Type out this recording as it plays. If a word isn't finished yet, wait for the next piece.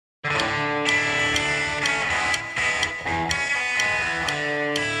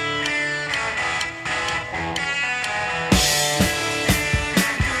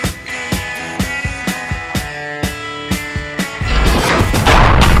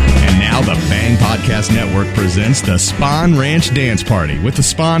Podcast Network presents the Spawn Ranch Dance Party with the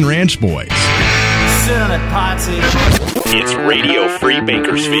Spawn Ranch Boys. It's Radio Free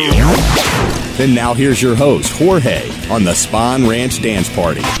Bakersfield. Then now here's your host, Jorge, on the Spawn Ranch Dance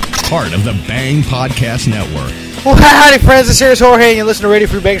Party. Part of the Bang Podcast Network. Well, howdy, friends. This here is Jorge, and you listen to Radio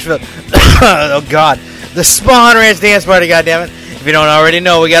Free Bakersfield. Oh, God. The Spawn Ranch Dance Party, goddammit. If you don't already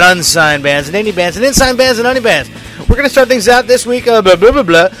know, we got unsigned bands and indie bands and unsigned bands and honey bands. We're going to start things out this week, blah, blah, blah,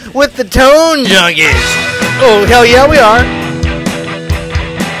 blah, with the Tone Junkies. Oh, hell yeah, we are.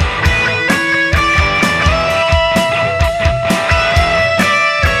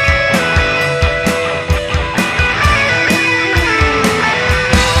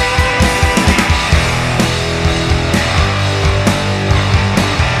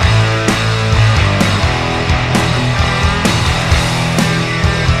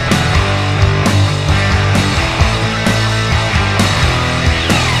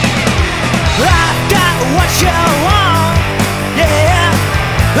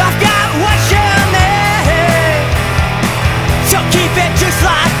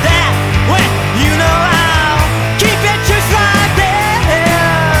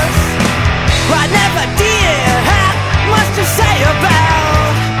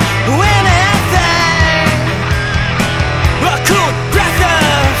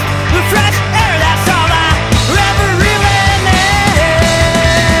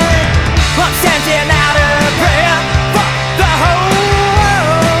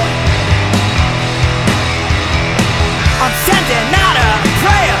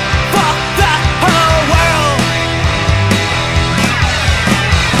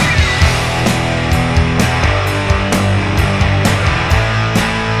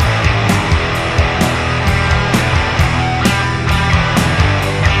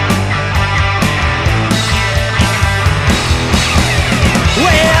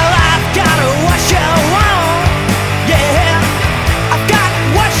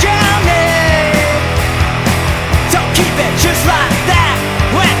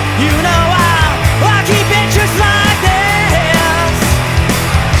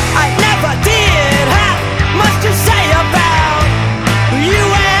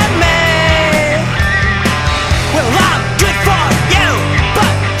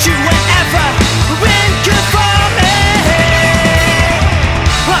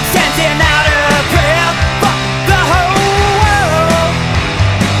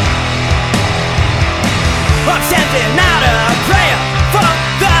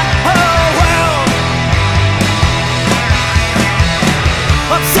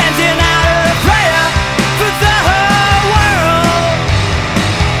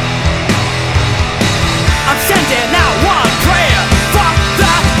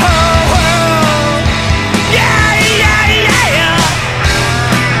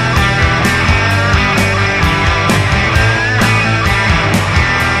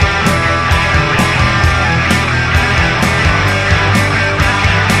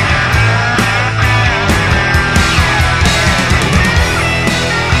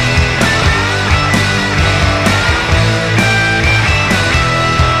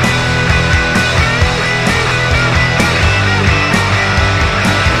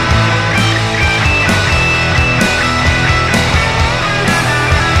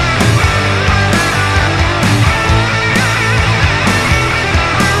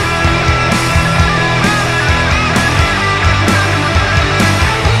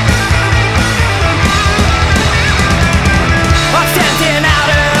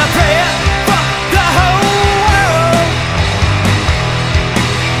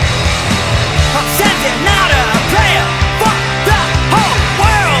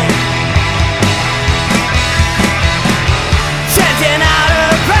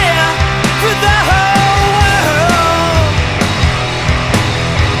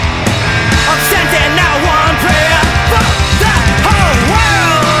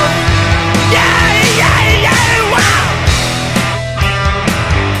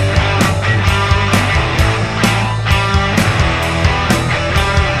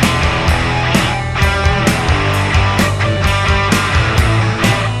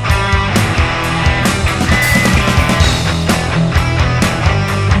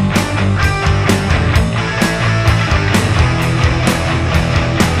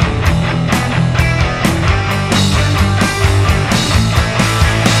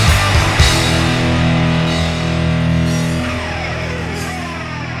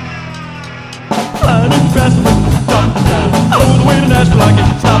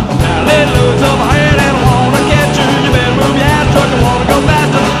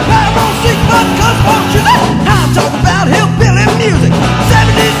 Talk about hillbilly music.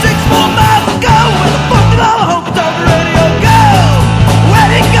 76 more miles to go.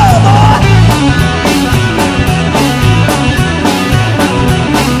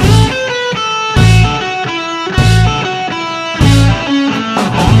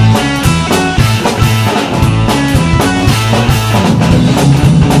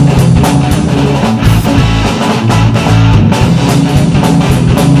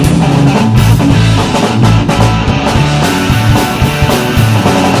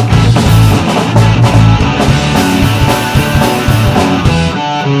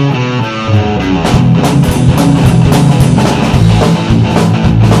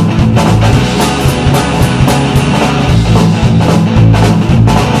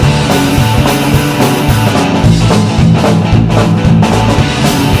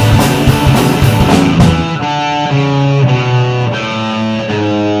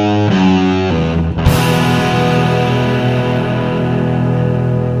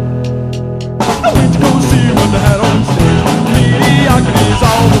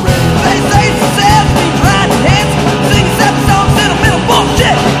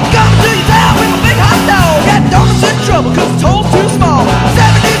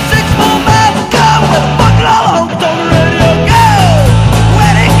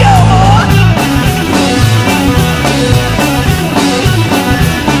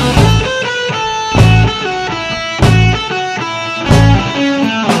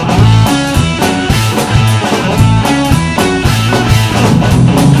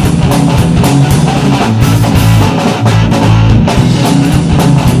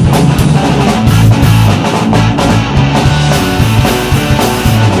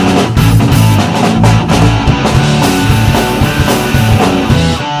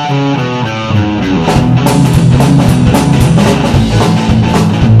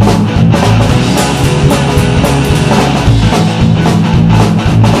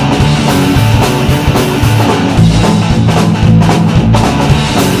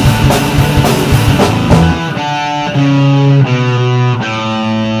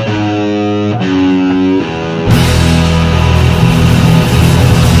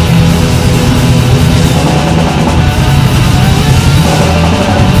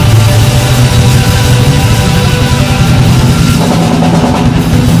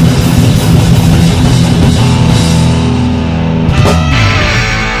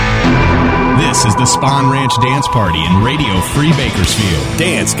 This is the Spawn Ranch Dance Party in Radio Free Bakersfield.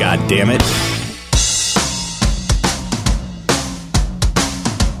 Dance, goddammit.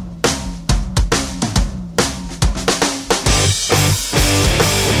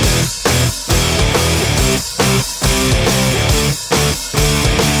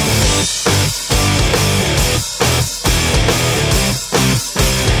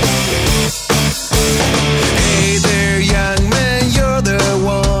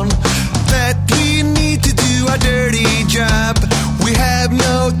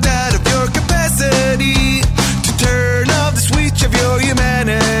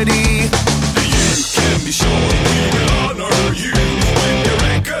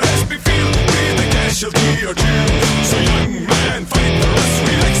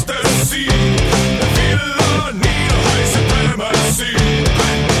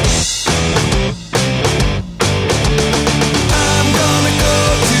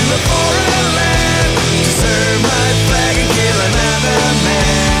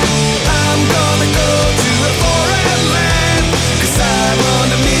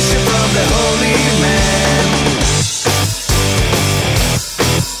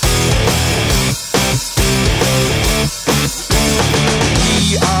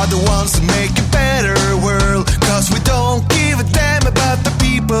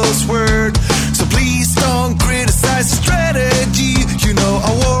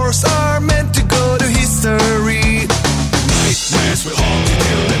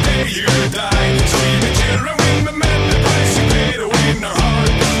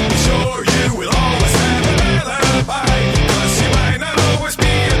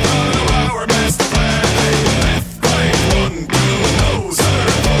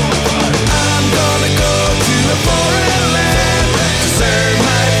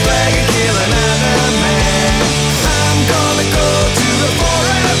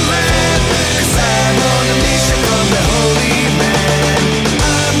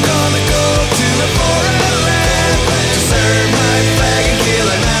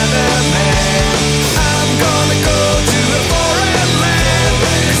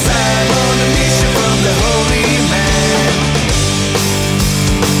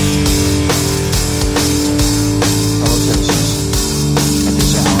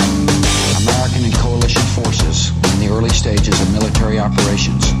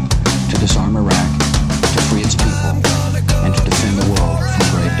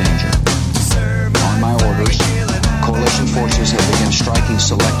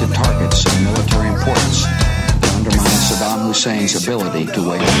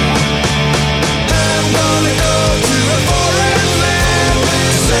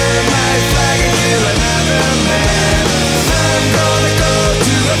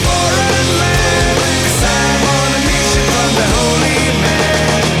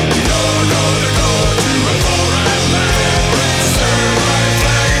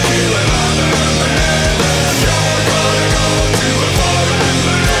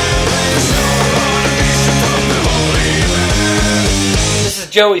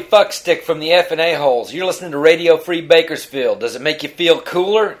 Joey Fuckstick from the F&A Holes. You're listening to Radio Free Bakersfield. Does it make you feel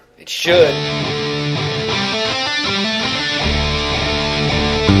cooler? It should.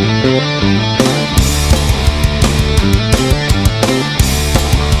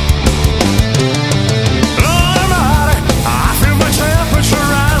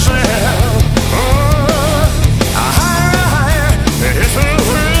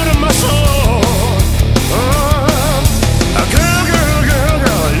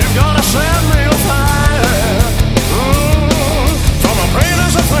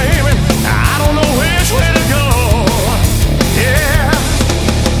 I don't know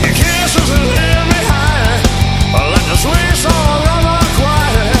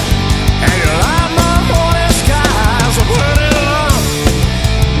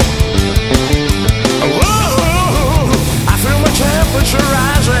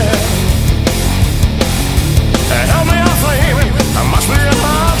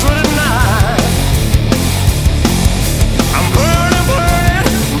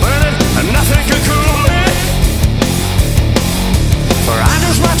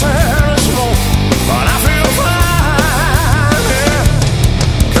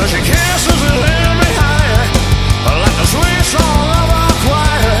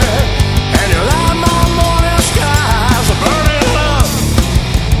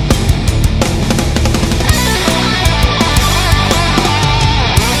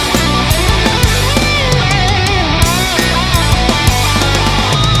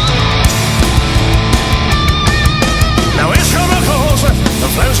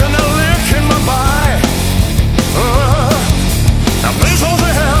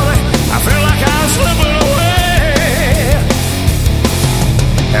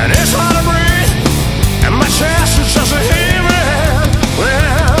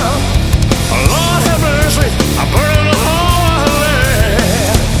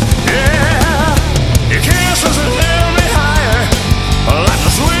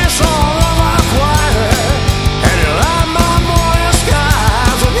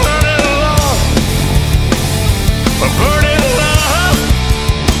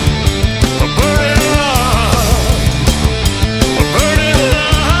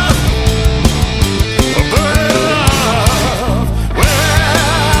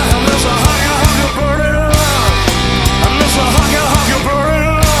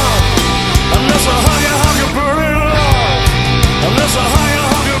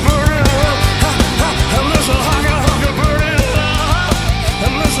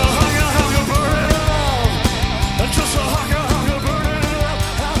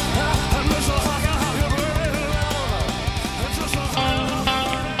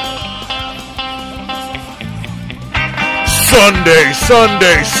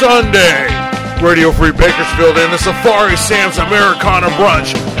Sunday. Radio Free Bakersfield and the Safari Sam's Americana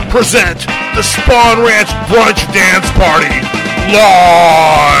Brunch present the Spawn Ranch Brunch Dance Party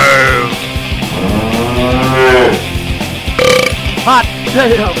live. Hot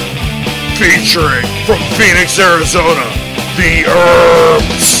damn. Featuring from Phoenix, Arizona, the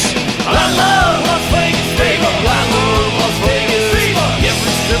Herbs. I love Las Vegas fever. I love Las Vegas fever.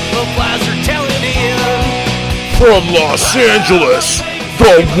 Every strip of lies are telling you. From Los Angeles,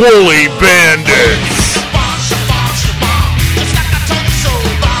 the Woolly Bandits.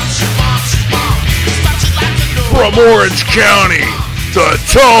 From Orange County, the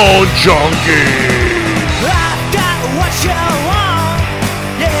Tone Junkies. I've got what you want.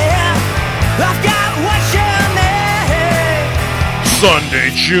 Yeah, I've got what you need. Sunday,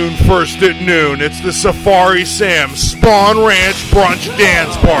 June 1st at noon, it's the Safari Sam Spawn Ranch Brunch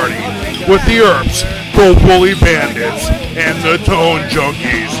Dance Party with the Herbs, the Woolly Bandits, and the Tone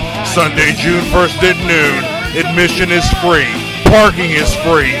Junkies. Sunday, June 1st at noon. Admission is free. Parking is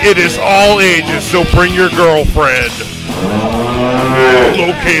free. It is all ages, so bring your girlfriend.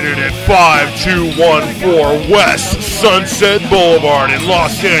 Located at 5214 West Sunset Boulevard in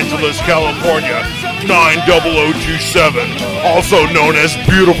Los Angeles, California, 90027. Also known as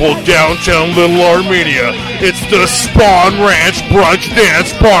beautiful downtown Little Armenia. It's the Spawn Ranch Brunch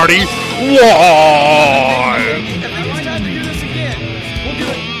Dance Party live.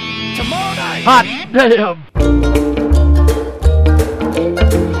 Hot damn.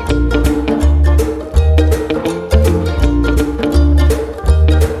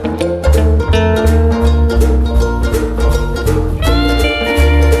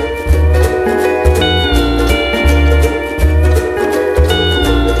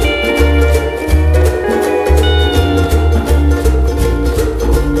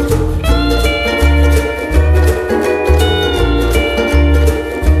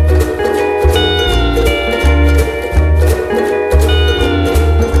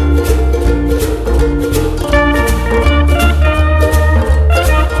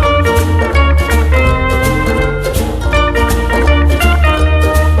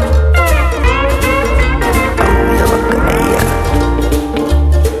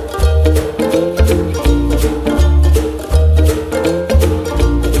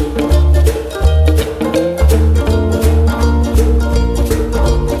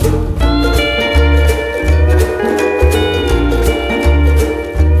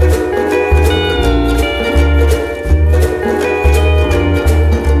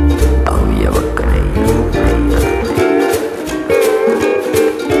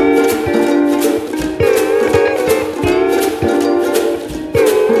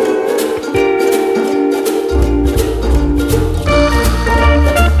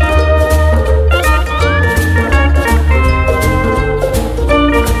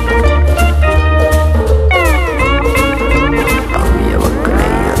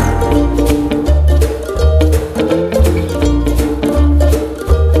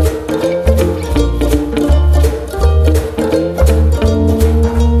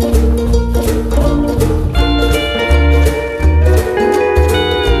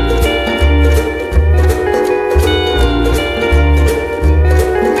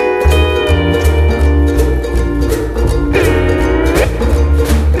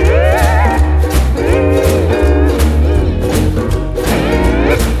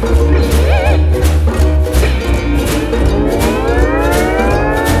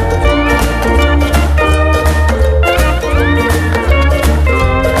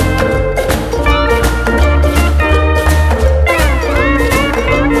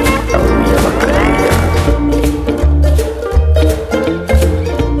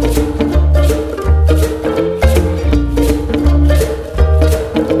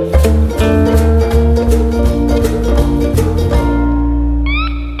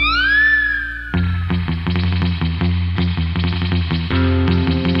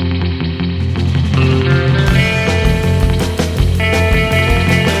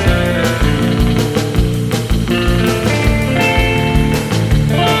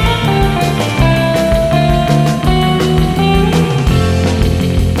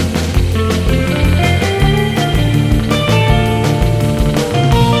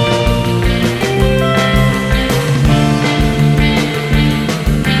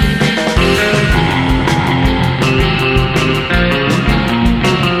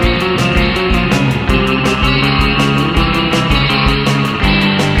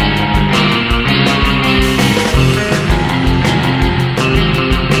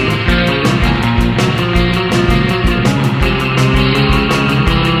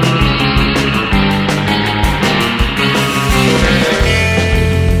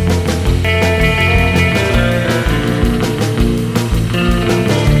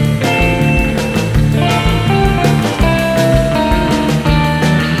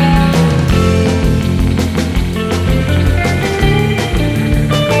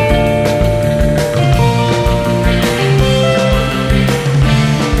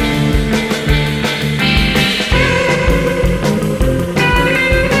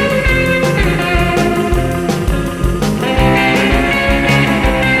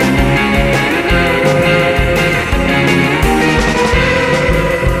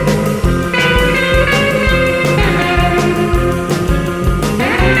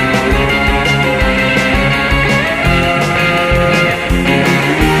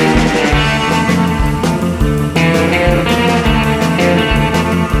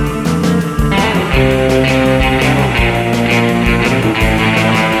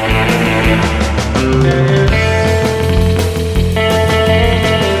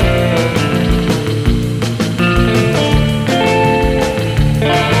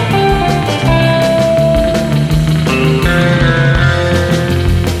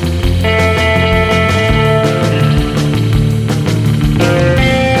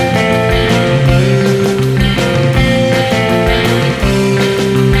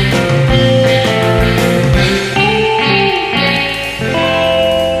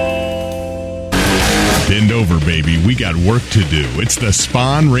 work to do. It's the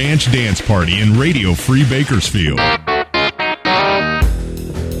Spawn Ranch Dance Party in Radio Free Bakersfield.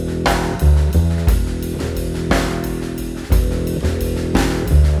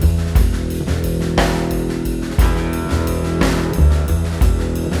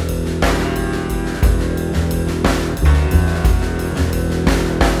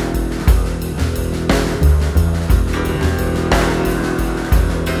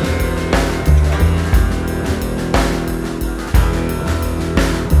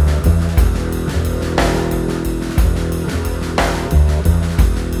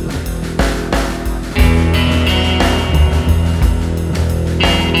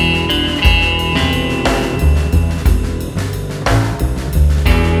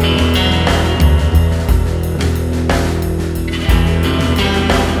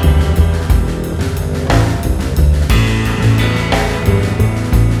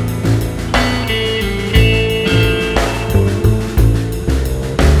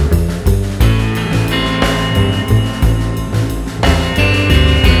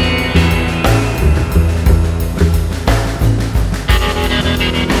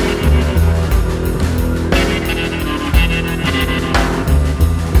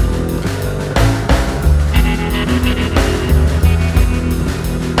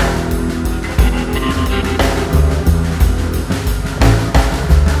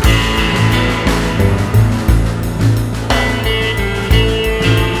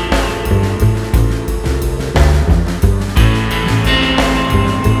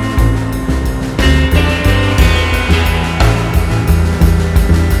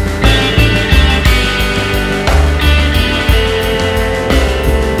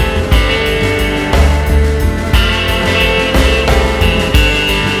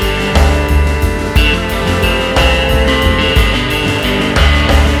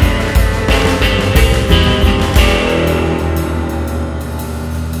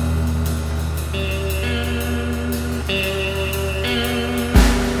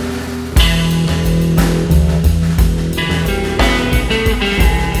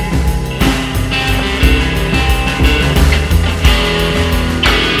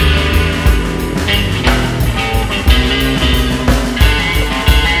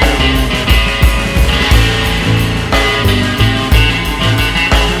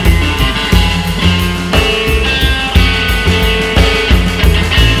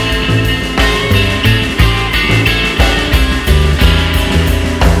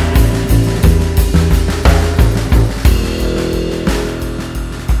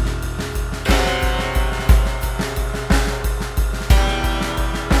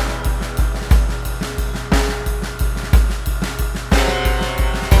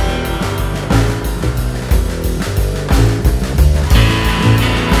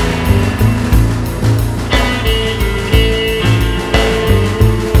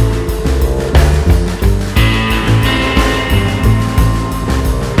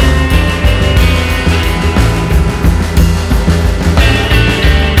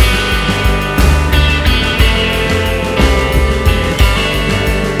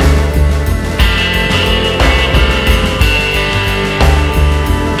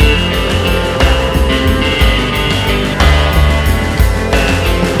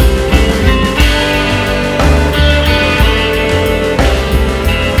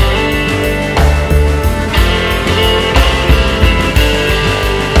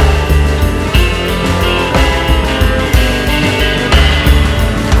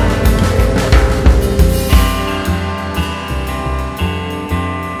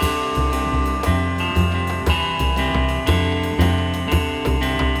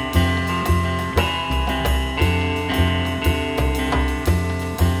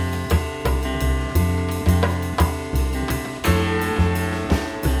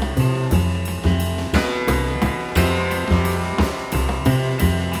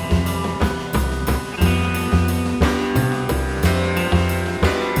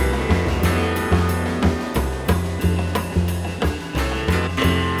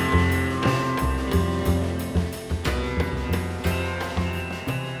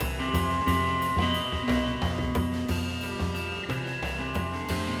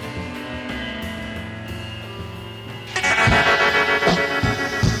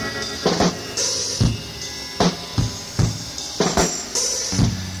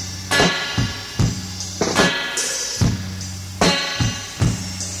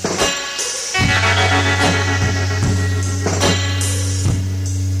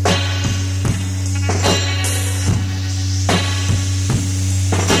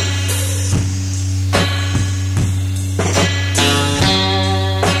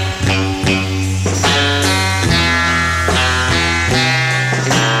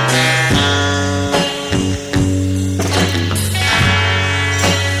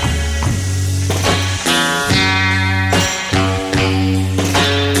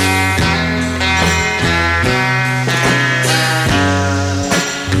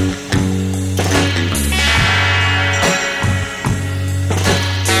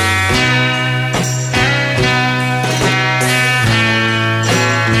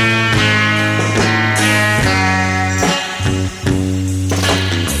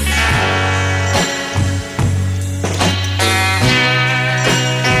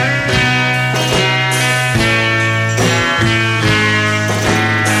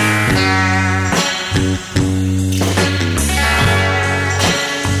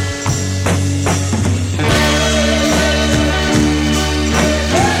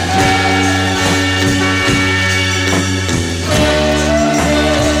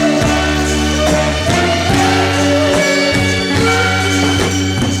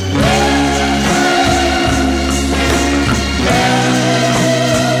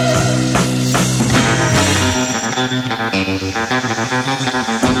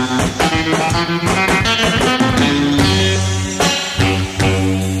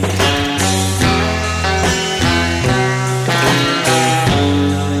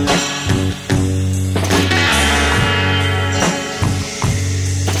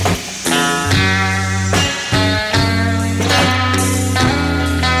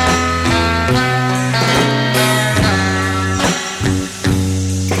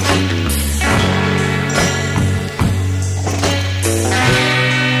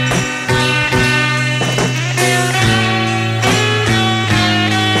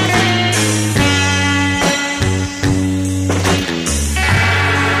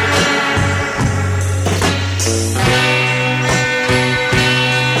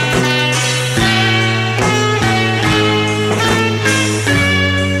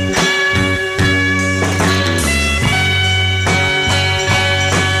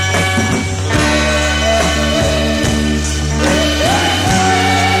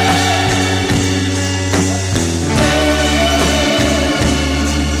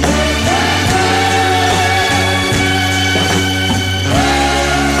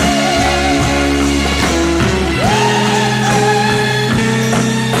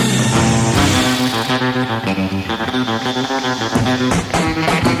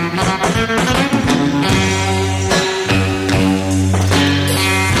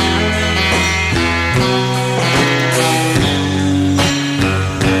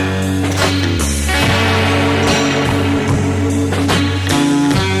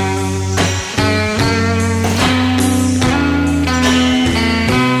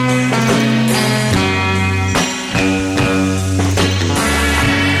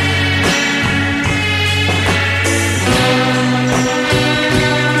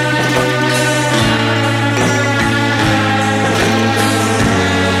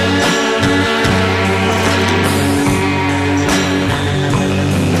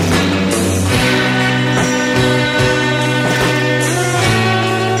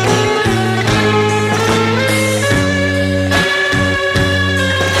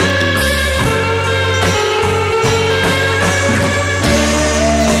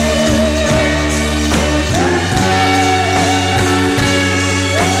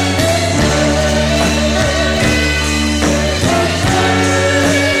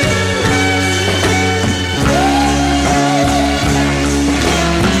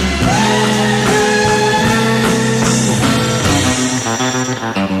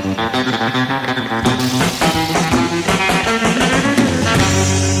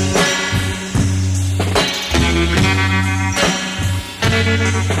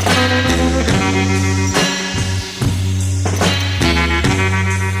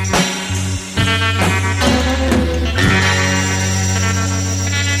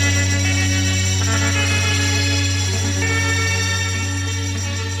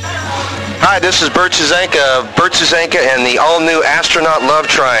 Hi, this is Bert Suzenka of Bert Suzenka and the all-new Astronaut Love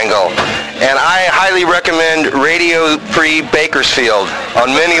Triangle. And I highly recommend Radio Free Bakersfield on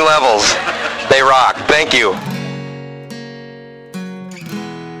many levels. They rock. Thank you.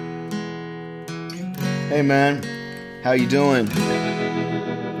 Hey man, how you doing?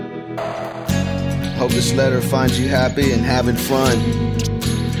 Hope this letter finds you happy and having fun.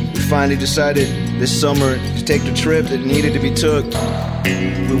 We finally decided this summer to take the trip that needed to be took.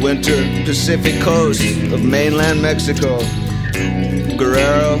 We went to the Pacific coast of mainland Mexico,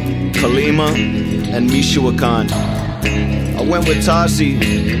 Guerrero, Colima, and Michoacan. I went with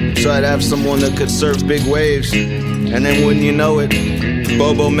Tassi, so I'd have someone that could surf big waves. And then wouldn't you know it,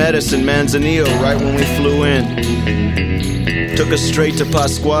 Bobo met us in Manzanillo right when we flew in. Took us straight to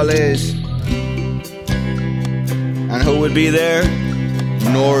Pascuales. And who would be there?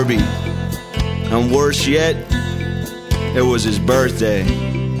 Norby. And worse yet, it was his birthday.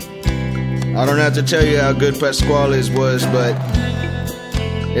 I don't have to tell you how good Pascuales was, but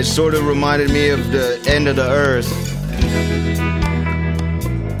it sort of reminded me of the end of the earth.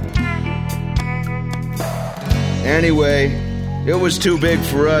 Anyway, it was too big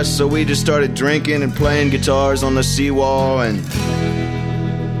for us, so we just started drinking and playing guitars on the seawall, and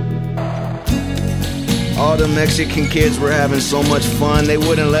all the Mexican kids were having so much fun, they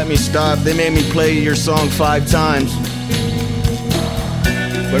wouldn't let me stop. They made me play your song 5 times.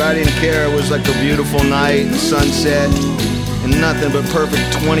 But I didn't care, it was like a beautiful night, sunset, and nothing but perfect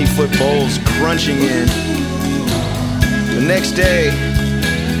 20-foot bowls crunching in. The next day,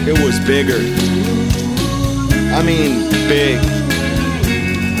 it was bigger. I mean, big.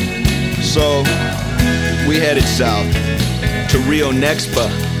 So, we headed south to Rio Nexpa.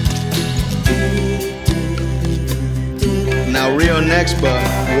 Now, Rio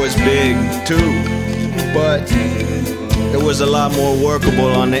Nexpa was big, too, but it was a lot more workable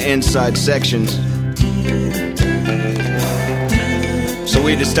on the inside sections. So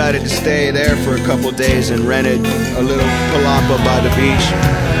we decided to stay there for a couple days and rented a little palapa by the beach.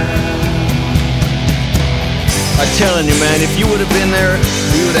 I'm telling you, man, if you would have been there,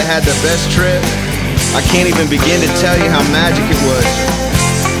 we would have had the best trip. I can't even begin to tell you how magic it was.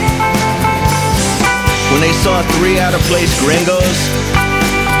 When they saw 3 out-of-place gringos,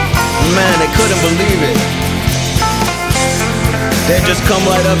 man, they couldn't believe it. They'd just come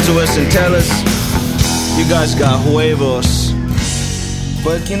right up to us and tell us, you guys got huevos.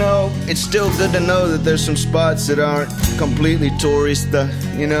 But, you know, it's still good to know that there's some spots that aren't completely tourista,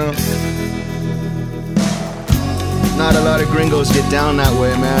 you know? Not a lot of gringos get down that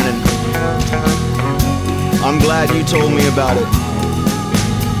way, man, and I'm glad you told me about it.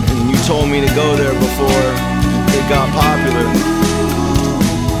 And you told me to go there before it got popular.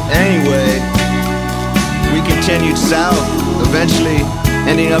 Anyway, we continued south, eventually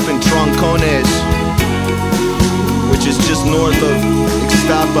ending up in Troncones, which is just north of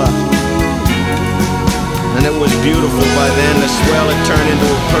Ixtapa. And it was beautiful by then. The swell had turned into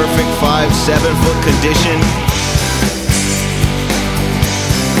a perfect 5-7-foot condition.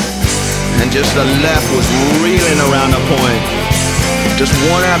 And just the left was reeling around the point. Just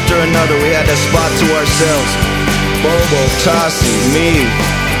one after another, we had the spot to ourselves. Bobo, Tassi, me,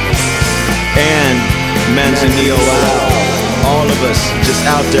 and Manzanillo out. All of us just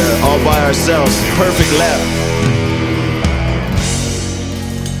out there, all by ourselves. Perfect left.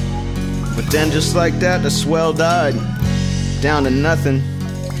 But then just like that, the swell died. Down to nothing.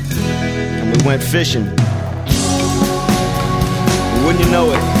 And we went fishing. Wouldn't you know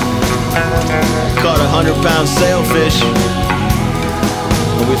it? Caught 100-pound sailfish,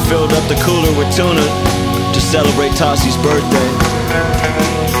 and we filled up the cooler with tuna to celebrate Tassi's birthday.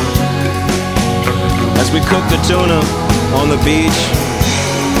 As we cooked the tuna on the beach,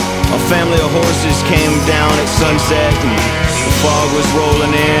 a family of horses came down at sunset, and the fog was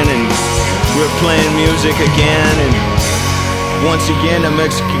rolling in, and we were playing music again, and once again the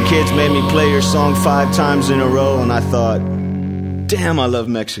Mexican kids made me play your song 5 times in a row, and I thought, damn, I love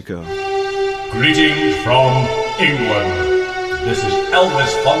Mexico. Greetings from England. This is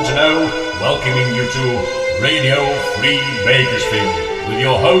Elvis Fontenot welcoming you to Radio Free Bakersfield with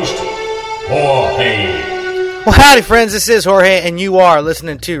your host, Jorge. Well, howdy, friends. This is Jorge, and you are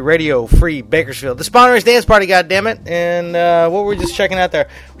listening to Radio Free Bakersfield, the Spawn Ranch Dance Party, goddammit. And what were we just checking out there?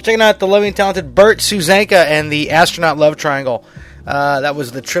 We're checking out the loving and talented Bert Suzenka and the Astronaut Love Triangle. That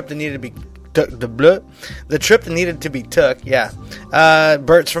was the trip that needed to be the trip that needed to be took, yeah.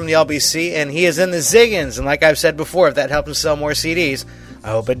 Bert's from the LBC, and he is in the Ziggins. And like I've said before, if that helps him sell more CDs, I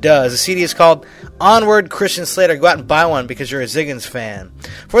hope it does. The CD is called Onward Christian Slater. Go out and buy one because you're a Ziggins fan.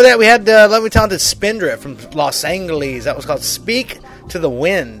 For that, we had lovely talented Spindrift from Los Angeles. That was called Speak to the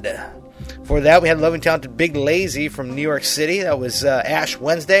Wind. For that, we had loving talented Big Lazy from New York City. That was Ash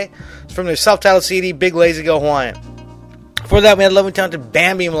Wednesday. It's from their self-titled CD, Big Lazy Go Hawaiian. For that, we had loving talented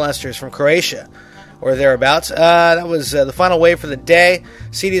Bambi Molesters from Croatia, or thereabouts. That was the final wave for the day.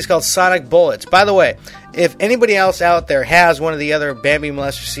 CD is called Sonic Bullets. By the way, if anybody else out there has one of the other Bambi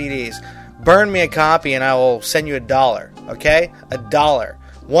Molester CDs, burn me a copy and I will send you $1. Okay? $1.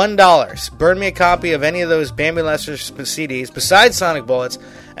 $1. Burn me a copy of any of those Bambi Molester CDs besides Sonic Bullets,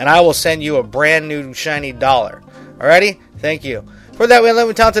 and I will send you a brand new shiny $1. Alrighty? Thank you. For that, we had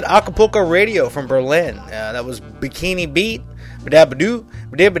loving talented Acapulco Radio from Berlin. That was Bikini Beat.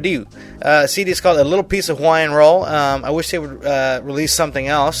 Badabadoo. CD is called A Little Piece of Hawaiian Roll. I wish they would release something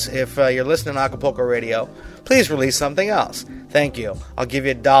else. If you're listening to Acapulco Radio, please release something else. Thank you. I'll give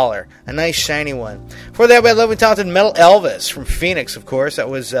you $1. A nice shiny one. For that, we had loving talented Metal Elvis from Phoenix, of course. That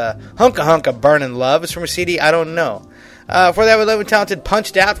was Hunka Hunka Burnin' Love. It's from a CD I don't know. For that, we had loving talented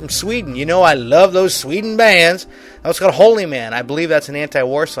Punched Out from Sweden. You know I love those Sweden bands. That was called Holy Man. I believe that's an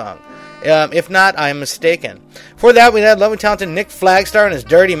anti-war song. If not, I'm mistaken. For that, we had loving talented Nick Flagstar and his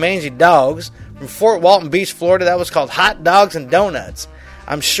Dirty Mangy Dogs from Fort Walton Beach, Florida. That was called Hot Dogs and Donuts.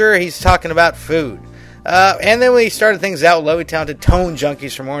 I'm sure he's talking about food. And then we started things out with loving talented Tone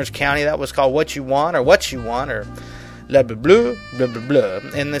Junkies from Orange County. That was called What You Want, or blah, blah, blah, blah, blah, blah.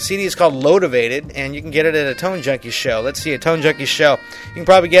 And the CD is called Lotivated, and you can get it at a Tone Junkies show. Let's see, a Tone Junkies show. You can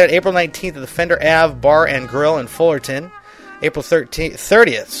probably get it April 19th at the Fender Ave Bar and Grill in Fullerton. April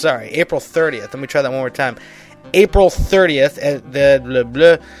 30th. Let me try that one more time. April 30th at the blah,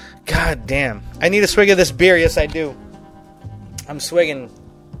 blah. God damn. I need a swig of this beer. Yes, I do. I'm swigging.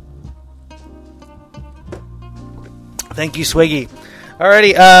 Thank you, Swiggy.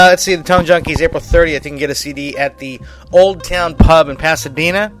 Alrighty, let's see, the Tone Junkies, April 30th. You can get a CD at the Old Town Pub in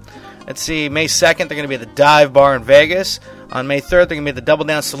Pasadena. Let's see, May 2nd, they're going to be at the Dive Bar in Vegas. On May 3rd, they're going to be at the Double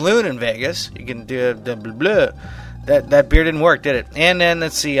Down Saloon in Vegas. You can do blah, blah, blah. That beer didn't work, did it? And then,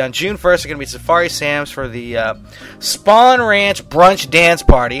 let's see, on June 1st, they're going to be at Safari Sam's for the Spawn Ranch Brunch Dance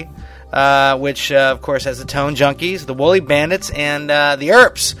Party, which, of course, has the Tone Junkies, the Woolly Bandits, and the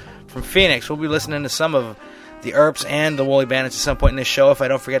Earps from Phoenix. We'll be listening to some of the Earps and the Woolly Bandits at some point in this show if I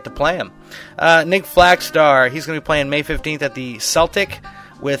don't forget to play them. Nick Flagstar, he's going to be playing May 15th at the Celtic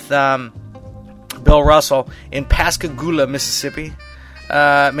with Bill Russell in Pascagoula, Mississippi.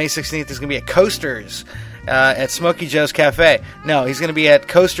 May 16th is going to be at Coasters at Smokey Joe's Cafe. No, he's going to be at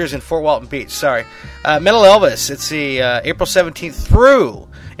Coasters in Fort Walton Beach. Sorry. Metal Elvis, let's see, April 17th through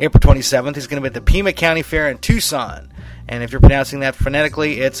April 27th. He's going to be at the Pima County Fair in Tucson. And if you're pronouncing that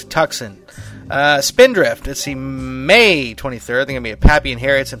phonetically, it's Tucson. Spindrift, let's see, May 23rd. They're going to be at Pappy and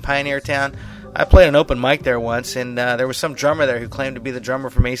Harriet's in Pioneer Town. I played an open mic there once, and there was some drummer there who claimed to be the drummer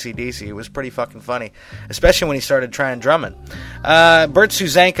from AC/DC. It was pretty fucking funny, especially when he started trying drumming. Bert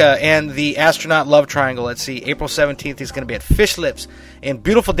Suzanka and the Astronaut Love Triangle. Let's see, April 17th, he's going to be at Fish Lips in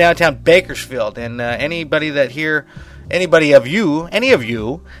beautiful downtown Bakersfield. And any of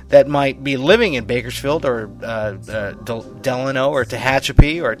you that might be living in Bakersfield or Delano or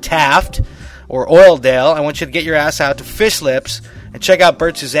Tehachapi or Taft or Oildale, I want you to get your ass out to Fish Lips and check out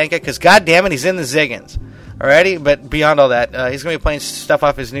Bert Suzanka, because goddammit, he's in the ziggins. Alrighty? But beyond all that, he's going to be playing stuff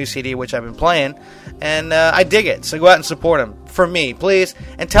off his new CD, which I've been playing, and I dig it. So go out and support him. For me, please.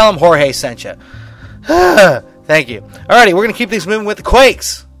 And tell him Jorge sent you. Thank you. Alrighty, we're going to keep things moving with the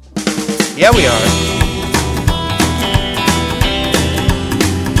Quakes. Yeah, we are.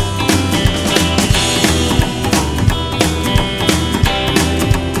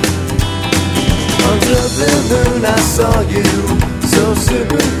 Blue moon, I saw you, so soon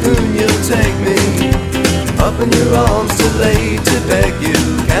you'll take me up in your arms to lay to beg you.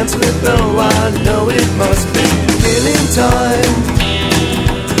 Cancel it though, I know it must be killing time,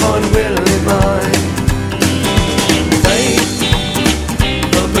 unwillingly mine. Fate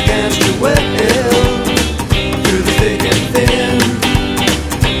up against your will, through the thick and thin.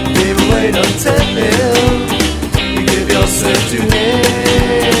 Give away, don't tell, you give yourself to him.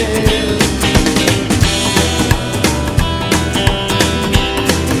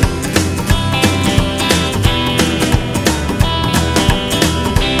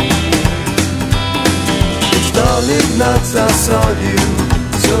 Nights I saw you,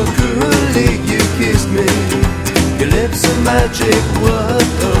 so cruelly you kissed me. Your lips a magic word,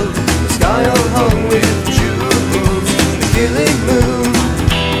 the sky all hung with jewels. The killing moon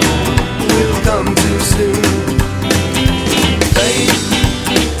will come too soon. Fate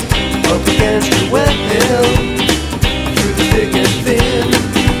up against your wet hill, through the thick and thin.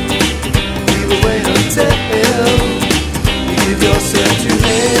 Leave away until you give yourself to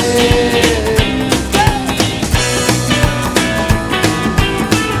him.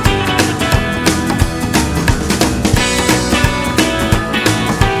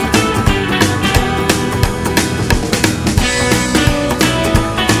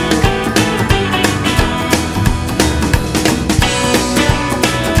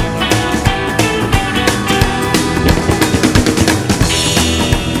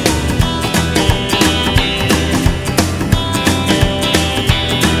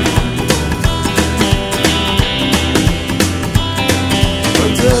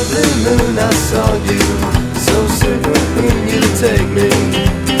 take me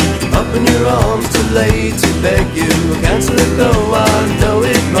up in your arms too late to beg you. I can't let go, I know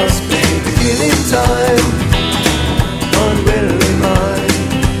it must be the killing time, unwillingly mine.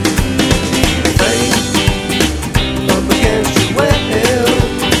 Fate up against your will,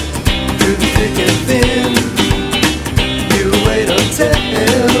 through the thick and thin. You wait until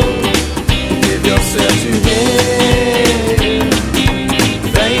you give yourself to him.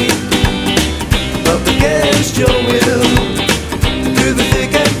 Fate up against your will, through the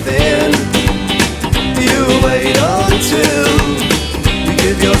thick and thin. You wait until you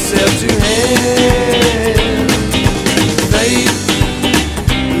give yourself to him. Fate,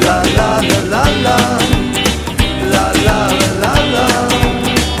 la la la la la, la la la la la,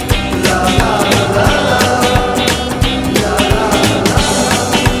 la la la la, la la la.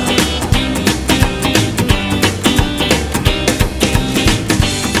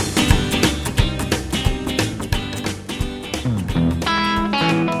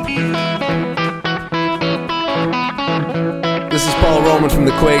 This is Paul Roman from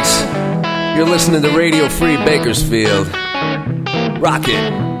the Quakes. You're listening to Radio Free Bakersfield. Rock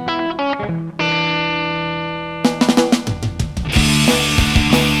it.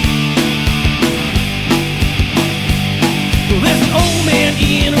 There's an old man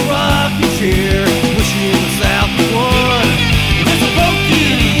in a rocking chair, wishing the South won. There's a broke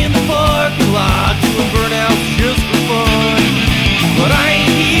kid in the parking lot, doing burnouts just for fun. But I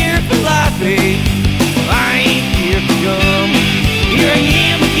ain't here for life, babe. I ain't here for gum. Here I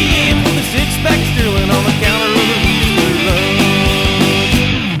am again with a six-pack of Sterling on the counter of the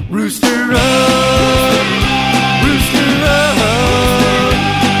Rooster Run. Rooster Run.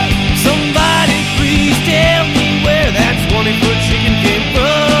 Somebody please tell me where that 20-foot chicken came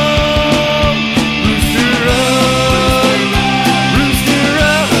from. Rooster Run. Rooster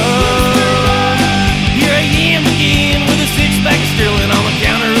Run. Here I am again with a six-pack of Sterling on the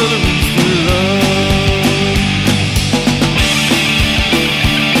counter of the Rooster Run.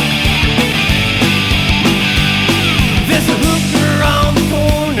 There's a hooker on the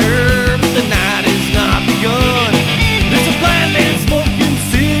corner, but the night is not begun. There's a blind man smoking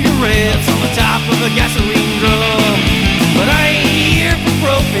cigarettes on the top of a gasoline drum. But I ain't here for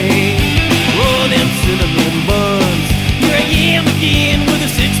propane or them cinnamon buns. Here I am again with a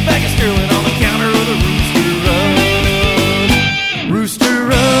six-pack of Sterling on the counter of the Rooster Run.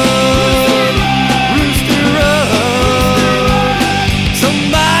 Rooster Run. Rooster Run.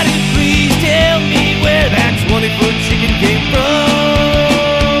 Somebody please tell me where that 20-foot chicken came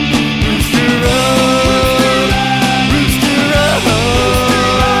from. Rooster Run. Rooster Run.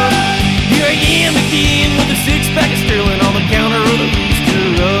 Here I am again with a six-pack of Sterling on the counter of the Rooster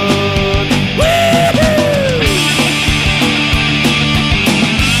Run. Woo-hoo!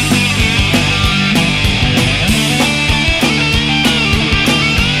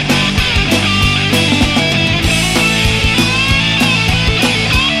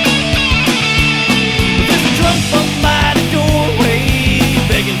 There's a drunk bum by the doorway,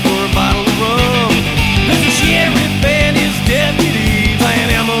 begging for a bottle of rum. There's a sheriff and his deputy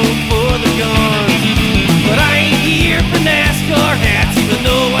buying ammo for the guns. But I ain't here for NASCAR hats, even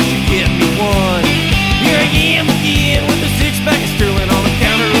though I should get me one. Here I am again with a six-pack of Sterling on the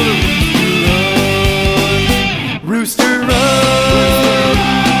counter of the Rooster Run. Rooster Run.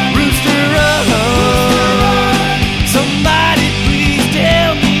 Rooster Run. Somebody please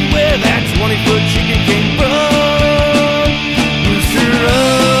tell me where that 20-foot chicken came from. Rooster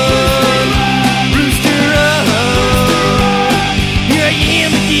Run. Rooster Run. Here I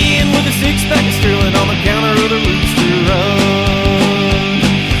am again with a six-pack of Sterling on the counter of the Rooster Run.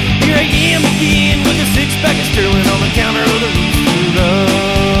 Here I am again with a six-pack of Sterling on the counter of the Rooster Run.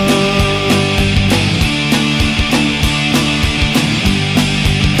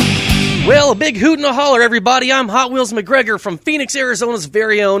 Well, a big hoot and a holler, everybody. I'm Hot Wheels McGregor from Phoenix, Arizona's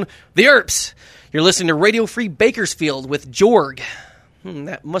very own The Earps. You're listening to Radio Free Bakersfield with Jorg.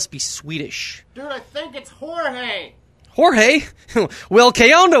 That must be Swedish. Dude, I think it's Jorge. Jorge? Well,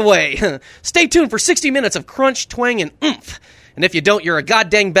 que onda way. Stay tuned for 60 minutes of crunch, twang, and oomph. And if you don't, you're a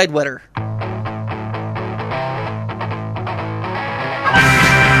goddamn bedwetter.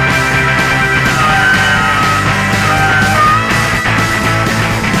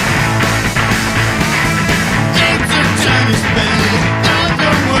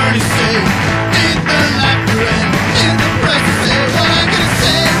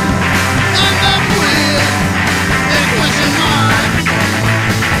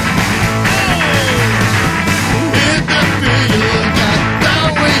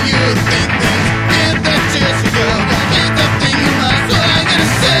 Think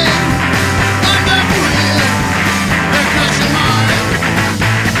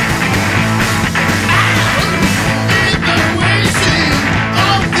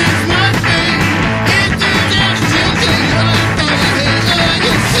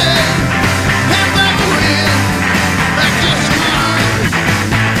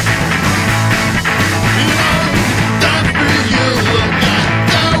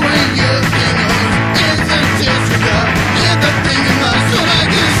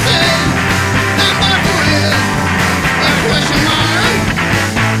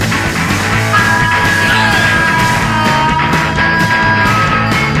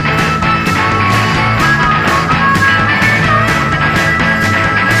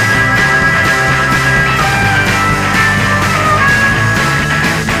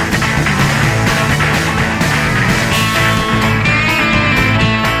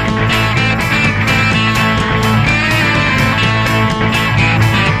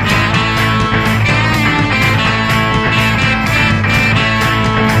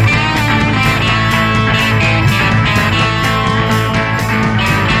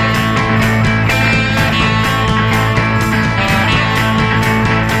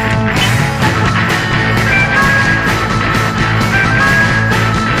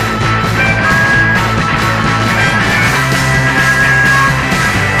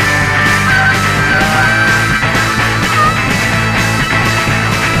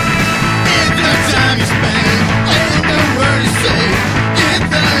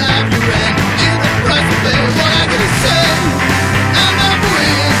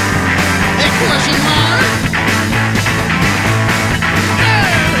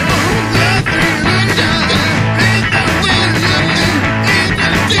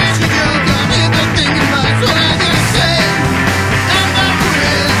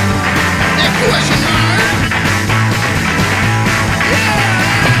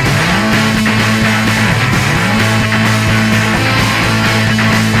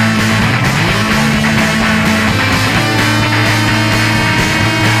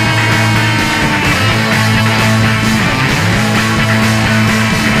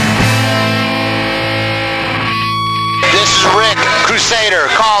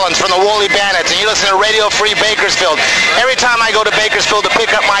listening to Radio Free Bakersfield. Every time I go to Bakersfield to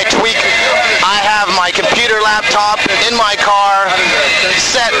pick up my tweak, I have my computer laptop in my car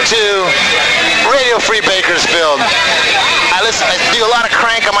set to Radio Free Bakersfield. I do a lot of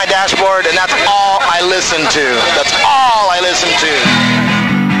crank on my dashboard, and that's all I listen to. That's all I listen to.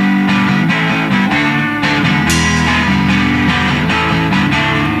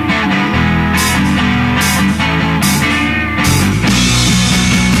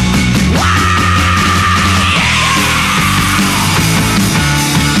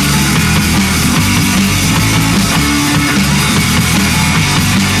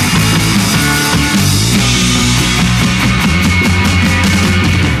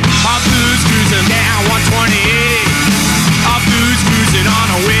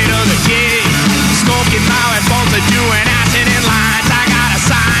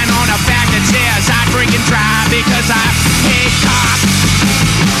 Because I hate cops.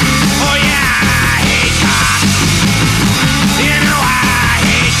 Oh yeah, I hate cops. You know I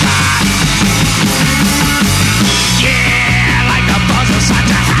hate cops. Yeah, like the buzz of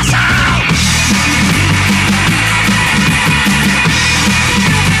such a hassle.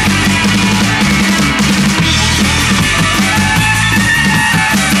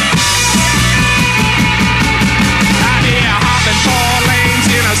 I'm here hopping 4 lanes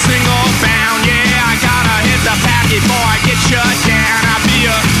in a single bound. Yeah, I gotta hit the path before I get shut down. I'll be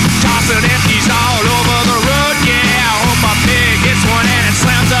tossing empties all over the road. Yeah, I hope a pig gets one and it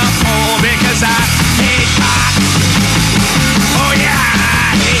slams up hole because I hate cops. Oh yeah,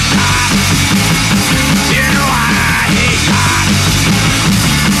 I hate cops. You know I hate cops.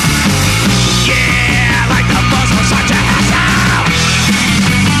 Yeah, like the buzz was such a hassle.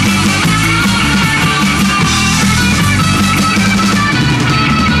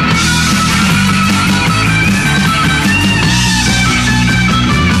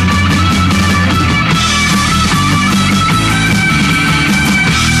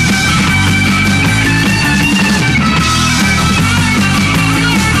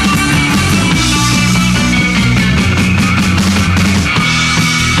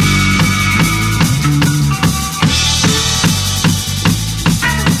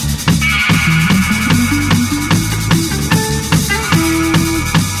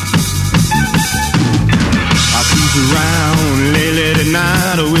 Around late at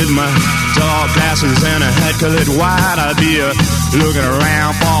night with my dark glasses and a hat colored white. I'll be looking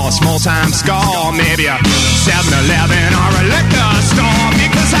around for a small time score, maybe a 7-Eleven or a liquor store,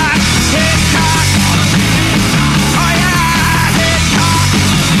 because I hate cops. Oh yeah, I hate cops.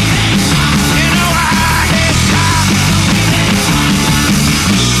 You know I hate cops.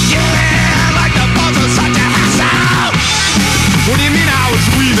 Yeah, like the buzz of such a hassle. What do you mean I was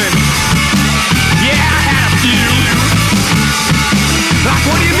weaving? Yeah, I had a few. Like,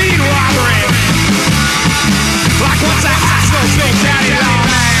 what do you mean, robbery? Like, what's a hassle, big daddy long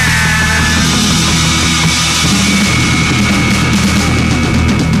man?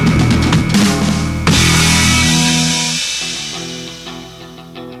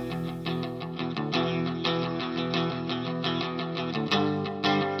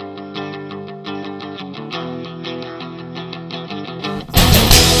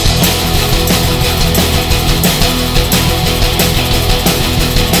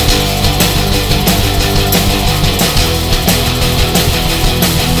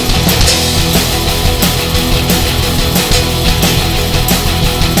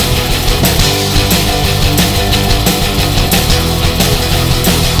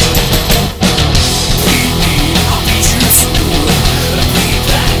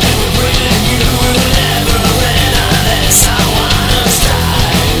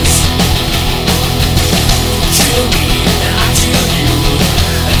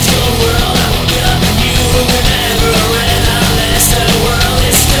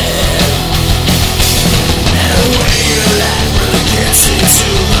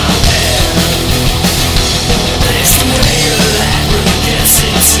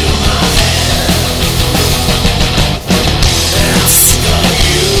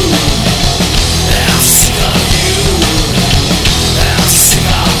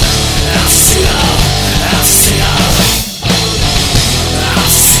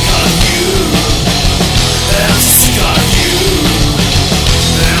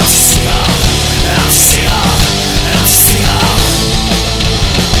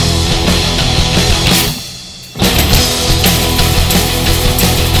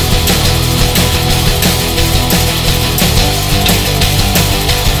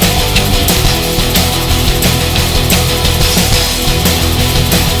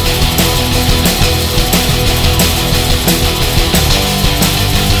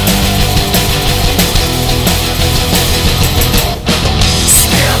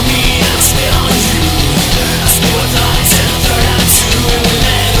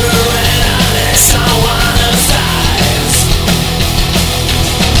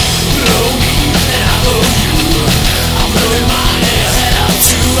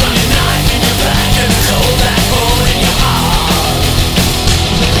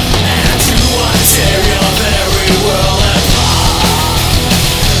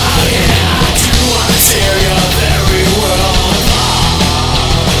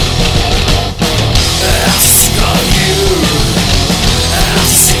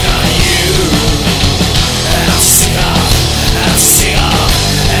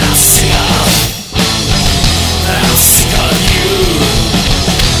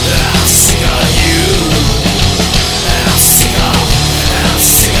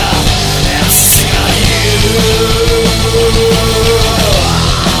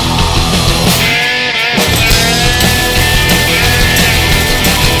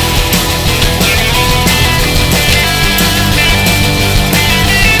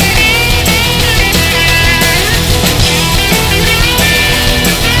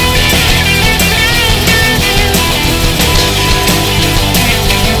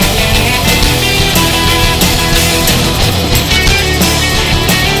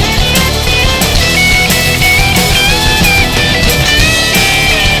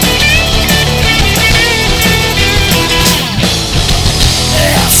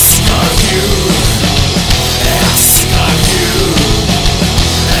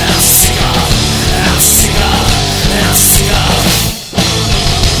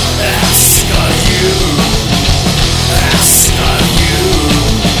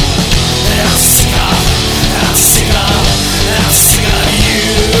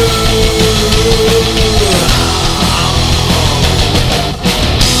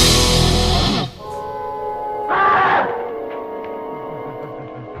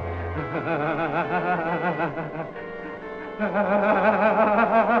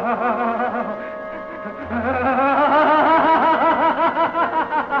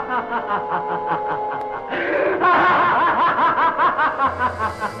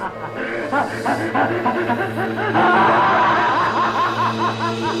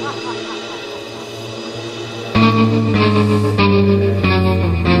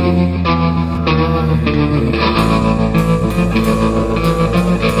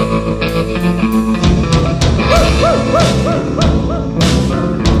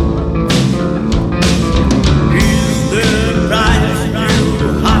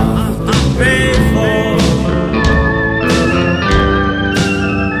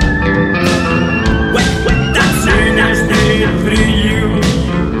 Free you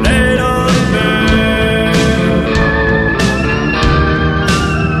later, man.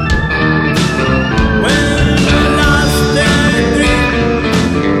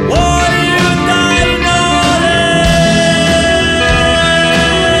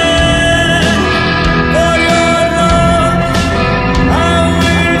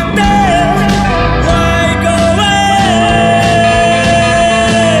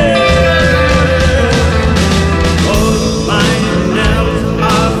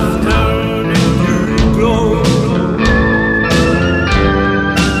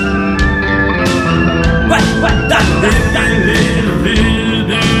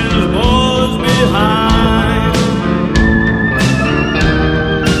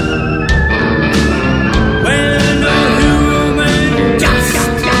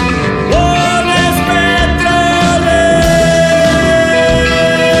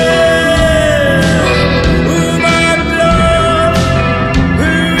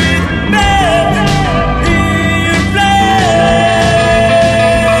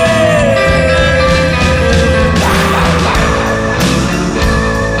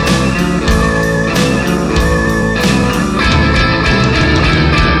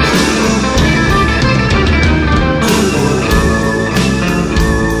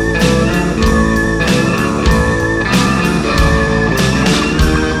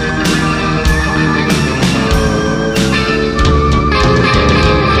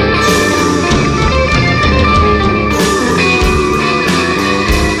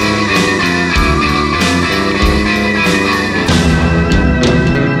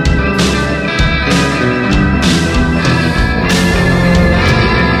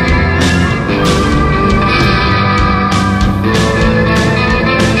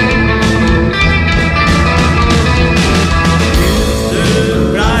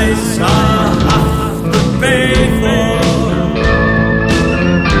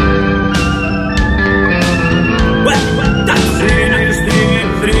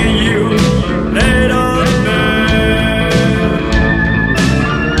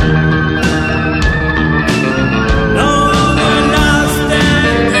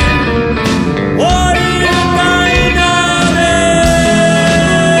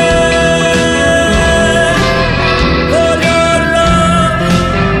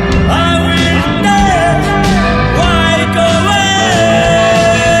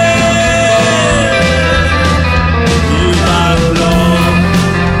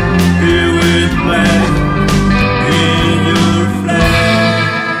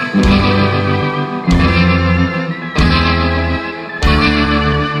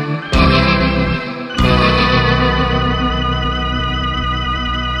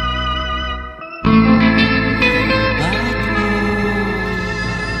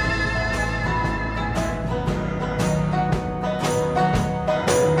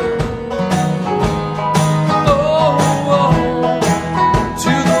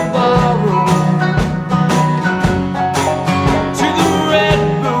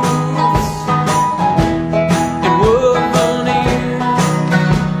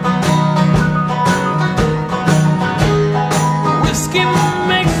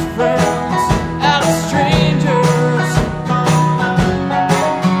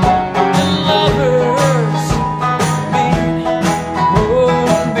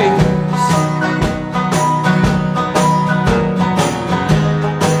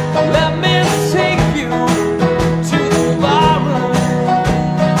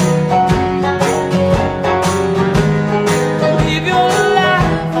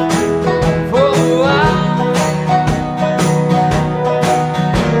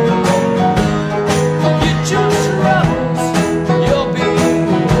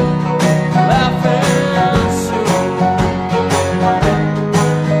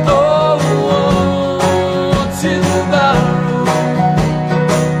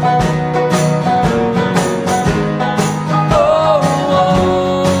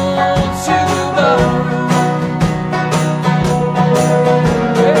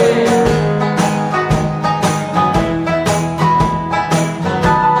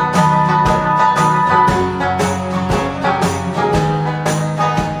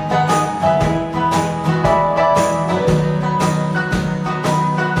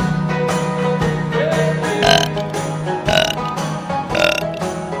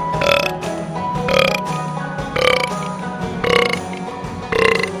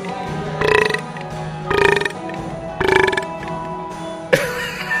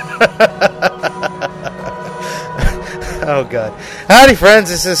 Oh, God. Howdy, friends.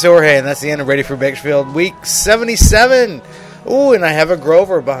 This is Jorge, and that's the end of Ready for Bakersfield, week 77. Ooh, and I have a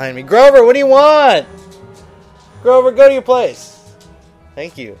Grover behind me. Grover, what do you want? Grover, go to your place.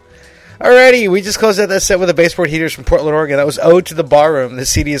 Thank you. Alrighty, we just closed out that set with the Baseboard Heaters from Portland, Oregon. That was Ode to the Barroom. The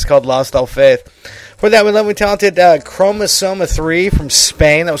CD is called Lost All Faith. For that, we love and talented Chromosoma 3 from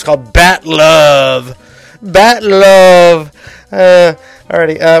Spain. That was called Bat Love. Bat Love.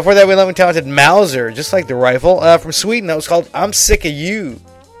 Alrighty. For that, we love and talented Mauser, just like the rifle, from Sweden. That was called I'm Sick of You.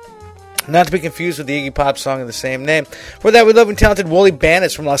 Not to be confused with the Iggy Pop song of the same name. For that, we love and talented Woolly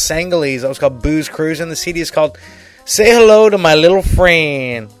Bandits from Los Angeles. That was called Booze Cruising. The CD is called Say Hello to My Little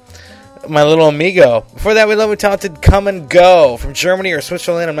Friend. My Little Amigo. Before that, we love and talented Come and Go from Germany or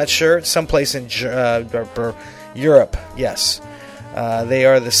Switzerland. I'm not sure. It's someplace in Europe. Yes. They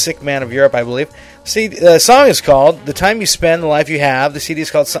are the sick man of Europe, I believe. See, the song is called The Time You Spend, The Life You Have. The CD is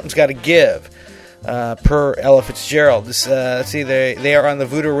called Something's Gotta Give, per Ella Fitzgerald. They are on the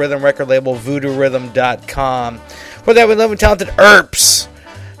Voodoo Rhythm record label, voodoo-rhythm.com. For that, we love and talented Erps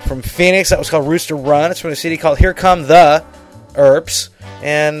from Phoenix. That was called Rooster Run. It's from a CD called Here Come the Erps.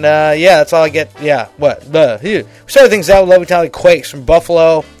 And, that's all I get. Yeah, what? We started things out with love and talented Quakes from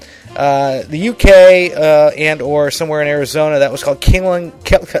Buffalo, the UK, and or somewhere in Arizona. That was called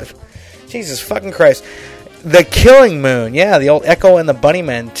Jesus fucking Christ. The Killing Moon. Yeah, the old Echo and the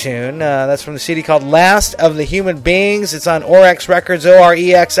Bunnymen tune. That's from the CD called Last of the Human Beings. It's on Orex Records,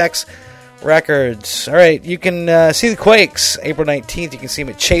 OREXX Records. All right, you can see the Quakes April 19th. You can see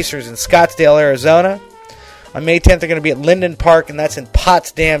them at Chasers in Scottsdale, Arizona. On May 10th, they're going to be at Linden Park, and that's in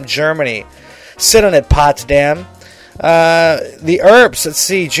Potsdam, Germany. Sit on it, Potsdam. The Erps, let's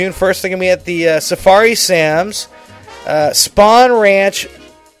see, June 1st, they're going to be at the Safari Sam's, Spawn Ranch.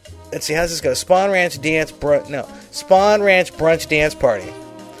 Let's see, how's this go? Spawn Ranch Brunch Dance Party.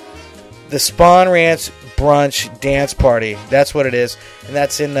 The Spawn Ranch Brunch Dance Party. That's what it is. And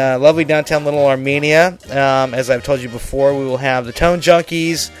that's in lovely downtown Little Armenia. As I've told you before, we will have the Tone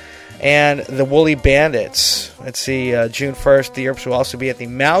Junkies and the Woolly Bandits. Let's see, June 1st, the Erps will also be at the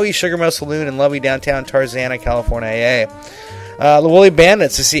Maui Sugar Mill Saloon in lovely downtown Tarzana, California, AA. The Woolly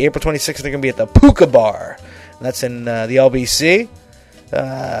Bandits, to see April 26th, they're going to be at the Puka Bar. And that's in the LBC.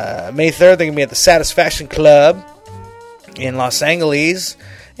 May 3rd, they're going to be at the Satisfaction Club in Los Angeles.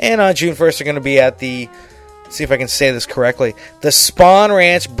 And on June 1st, they're going to be at the, let's see if I can say this correctly, the Spawn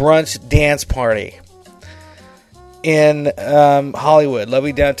Ranch Brunch Dance Party in Hollywood.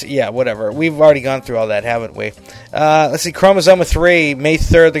 Lovely downtown, yeah, whatever. We've already gone through all that, haven't we? Let's see, Chromosoma 3, May 3rd,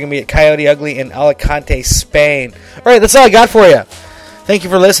 they're going to be at Coyote Ugly in Alicante, Spain. All right, that's all I got for you. Thank you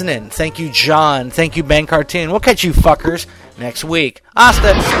for listening. Thank you, John. Thank you, Ben Cartoon. We'll catch you fuckers next week.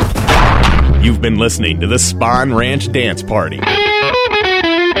 Hasta. You've been listening to the Spawn Ranch Dance Party. Give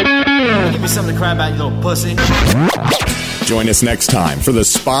me something to cry about, you little pussy. Join us next time for the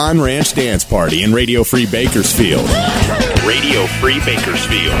Spawn Ranch Dance Party in Radio Free Bakersfield. Radio Free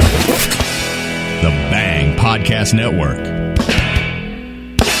Bakersfield. The Bang Podcast Network.